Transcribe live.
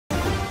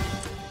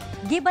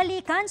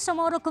Gibalikan sa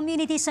Moro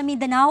community sa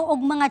Mindanao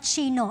og mga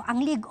tsino ang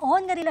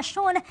lig-on nga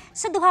relasyon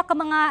sa duha ka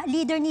mga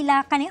leader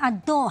nila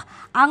kaniadto.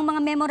 Ang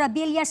mga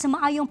memorabilia sa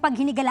maayong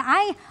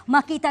paghinigalaay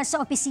makita sa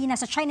opisina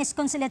sa Chinese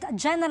Consulate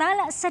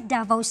General sa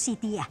Davao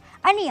City.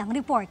 Ani ang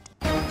report.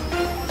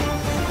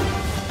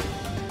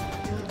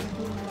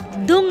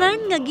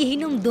 Dungan nga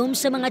gihinumdom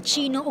sa mga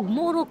Tsino ug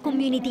Moro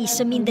community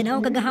sa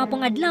Mindanao kagahapong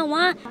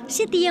adlaw,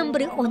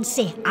 Setyembre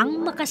 11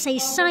 ang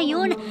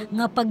makasaysayon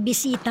nga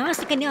pagbisita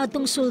sa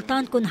kaniadtong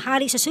sultan kun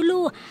hari sa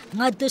Sulu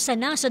ngadto sa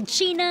nasod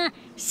China.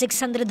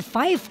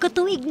 605 ka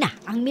tuig na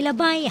ang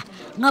milabay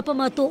nga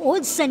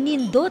pamatuod sa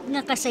nindot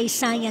nga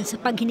kasaysayan sa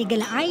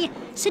paghinigalaay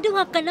sa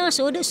duha ka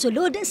nasod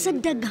sulod sa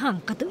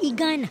daghang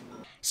katuigan.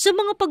 Sa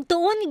mga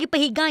pagtuon nga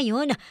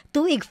gipahigayon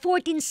tuig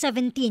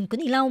 1417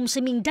 kun ilawom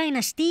sa Ming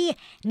Dynasty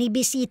ni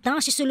bisita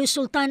si Sulu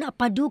Sultan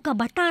Paduka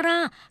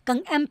Batara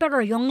kang Emperor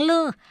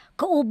Yongle.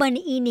 Kauban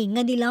niini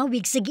nga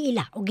nilawig sa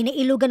giila o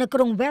ginailugan na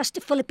karong West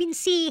Philippine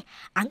Sea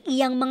ang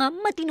iyang mga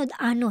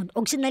matinud-anon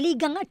og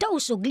sinaligang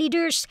tausog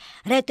leaders,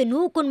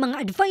 retinue kun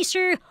mga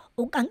advisor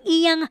ug ang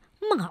iyang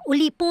mga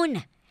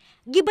ulipon.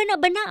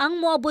 Gibana-bana ang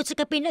moabot sa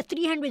kapin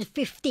 350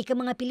 ka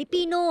mga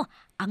Pilipino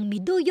ang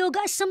miduyog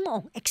sa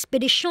moong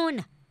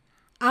ekspedisyon.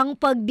 Ang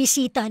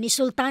pagbisita ni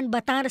Sultan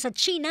Batara sa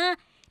China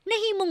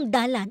nahimong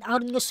dalan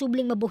aron nga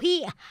subling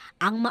mabuhi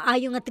ang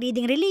maayo nga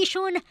trading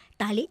relation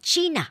tali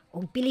China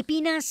ug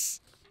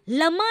Pilipinas.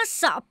 Lamas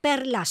sa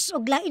perlas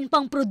ug lain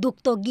pang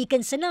produkto gikan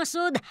sa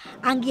nasod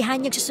ang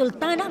gihanyag sa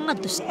sultana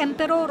ngadto sa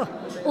emperor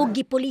ug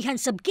gipulihan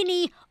sab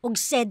kini og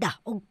seda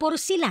ug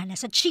porselana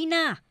sa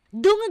China.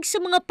 Dungag sa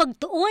mga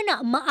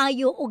pagtuon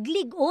maayo og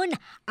lig-on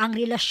ang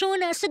relasyon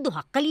sa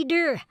duha ka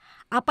leader.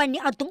 Apan ni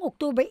atong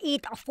October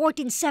 8,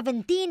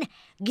 1417,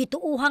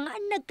 gituuhang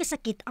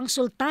nagkasakit ang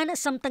sultan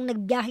samtang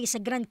nagbiyahe sa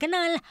Grand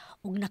Canal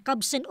ug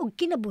nakabsan og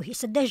kinabuhi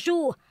sa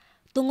Daju.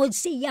 Tungod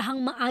sa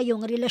iyahang maayo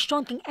nga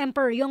relasyon kang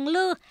Emperor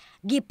Yongle,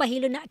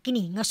 gipahilo na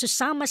kini nga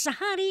susama sa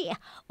hari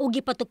ug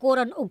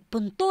gipatukuran og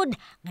puntod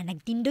nga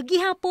nagtindog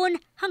gihapon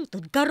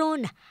hangtod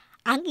karon.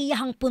 Ang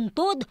iyahang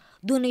puntod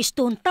dunay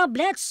stone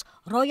tablets,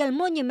 royal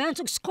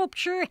monuments ug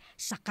sculpture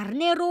sa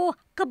karnero,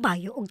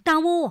 kabayo ug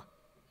tawo.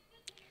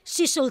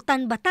 Si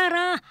Sultan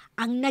Batara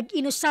ang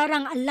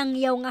nag-inusarang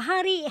langyaw nga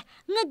hari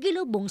nga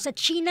gilubong sa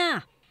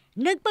China.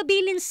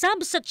 Nagpabilin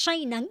sab sa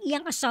China ang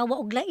iyang asawa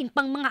ug lain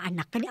pang mga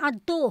anak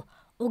kaniadto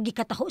ug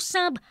gikataho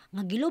sab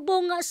nga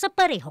gilubong sa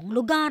parehong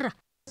lugar.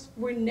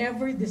 Were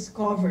never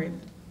discovered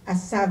as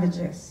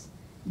savages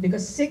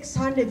because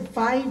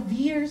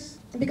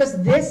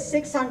this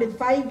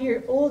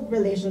 605-year-old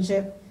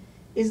relationship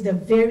is the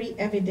very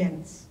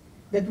evidence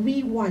that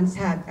we once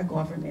had a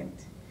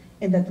government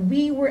and that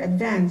we were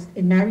advanced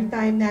in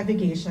maritime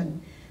navigation,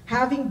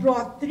 having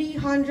brought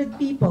 300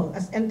 people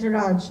as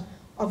entourage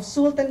of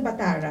Sultan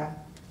Batara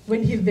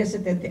when he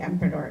visited the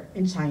emperor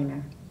in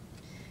China.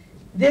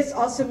 This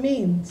also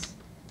means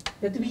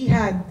that we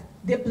had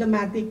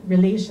diplomatic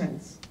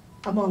relations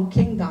among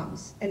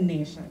kingdoms and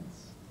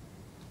nations.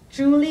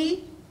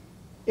 Truly,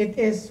 it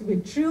is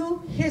with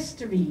true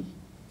history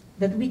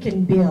that we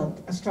can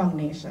build a strong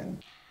nation.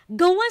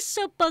 Gawas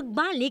sa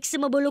pagbalik sa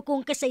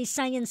mabulokong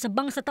kasaysayan sa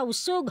bangsa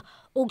tausog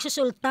ug sa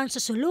sultan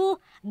sa Sulu,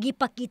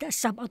 gipakita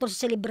sab ato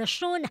sa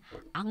selebrasyon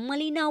ang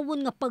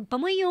malinawon nga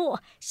pagpamayo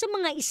sa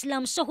mga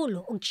Islam sa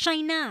hulo ug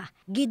China.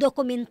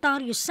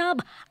 Gidokumentaryo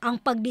sab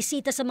ang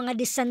pagbisita sa mga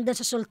descendants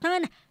sa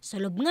sultan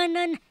sa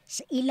lubnganan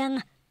sa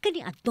ilang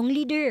kaniadtong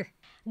leader.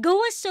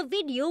 Gawas sa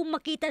video,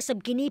 makita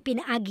sab kini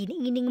pinaagi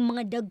ni ining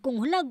mga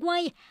dagkong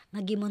hulagway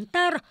nga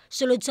gimontar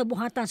sulod sa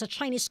buhatan sa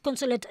Chinese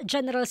Consulate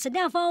General sa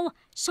Davao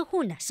sa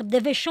Huna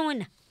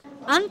Subdivision.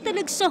 Ang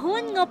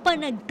talagsahon nga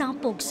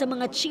panagtapok sa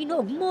mga Tsino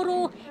ug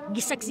Moro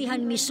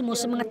gisaksihan mismo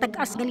sa mga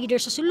tag-as nga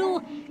leader sa Sulu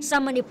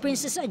sama ni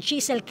Princess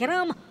Giselle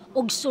Kiram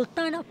ug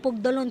Sultan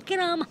Pugdalon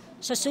Kiram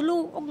sa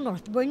Sulu ug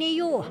North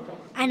Borneo.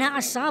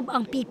 Anaasab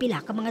ang pipila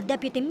ka mga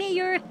deputy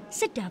mayor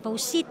sa Davao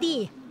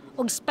City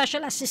ug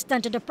Special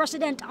Assistant to the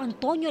President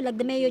Antonio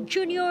Lagdameo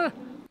Jr.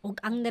 ug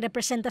ang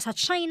narepresenta sa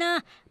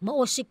China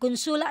mao si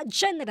Konsula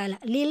General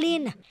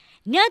Lilin.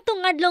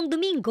 Niadtong adlong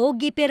Domingo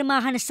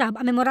gipirmahan sab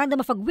ang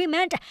Memorandum of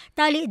Agreement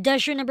tali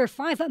Dasher No.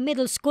 5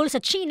 Middle School sa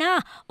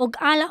China ug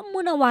Ala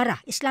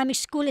Munawara Islamic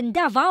School in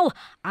Davao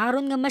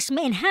aron nga mas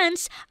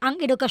ma-enhance ang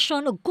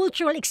edukasyon ug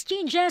cultural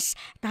exchanges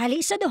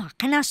tali sa duha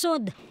ka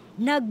nasod.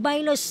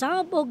 Nagbaylo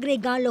sab og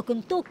regalo kun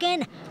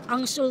token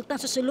ang sultan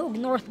sa Sulu ug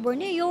North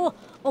Borneo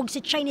ug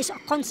si Chinese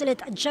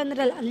Consulate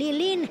General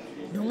Lilin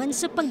dungan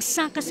sa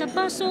pagsaka sa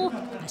baso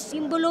na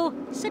simbolo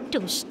sa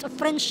toast of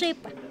friendship.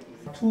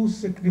 Two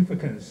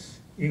significance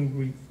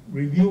in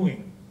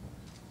reviewing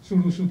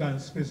Sulu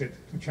Sudan's visit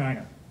to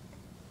China.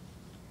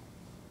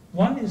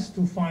 One is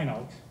to find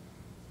out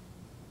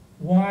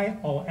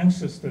why our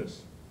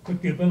ancestors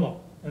could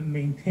develop and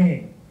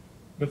maintain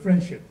the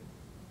friendship.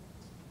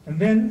 And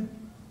then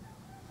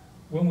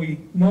when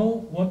we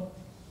know what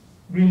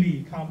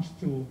really comes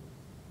to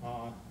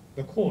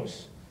the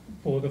cause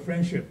for the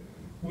friendship,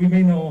 we may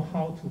know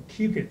how to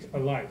keep it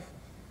alive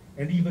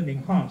and even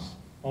enhance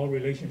our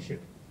relationship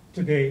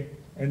today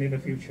and in the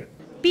future.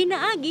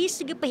 Pinaagi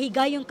sa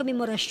gipahigayong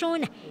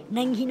komemorasyon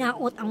nang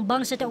hinaot ang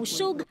bangsa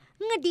tausog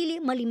nga dili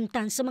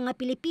malimtan sa mga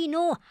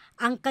Pilipino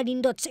ang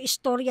kanindot sa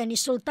istorya ni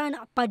Sultan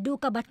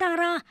Paduka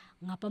Batara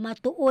nga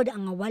pamatuod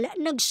ang wala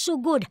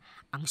nagsugod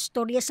ang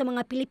istorya sa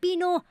mga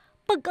Pilipino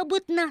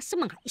pag-abot na sa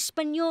mga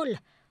Espanyol.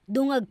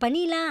 Dungag pa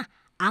nila,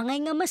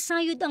 angay nga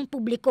masayod ang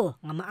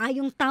publiko nga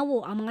maayong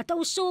tawo ang mga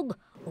tausog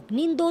ug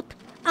nindot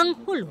ang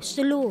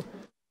hulo-sulo.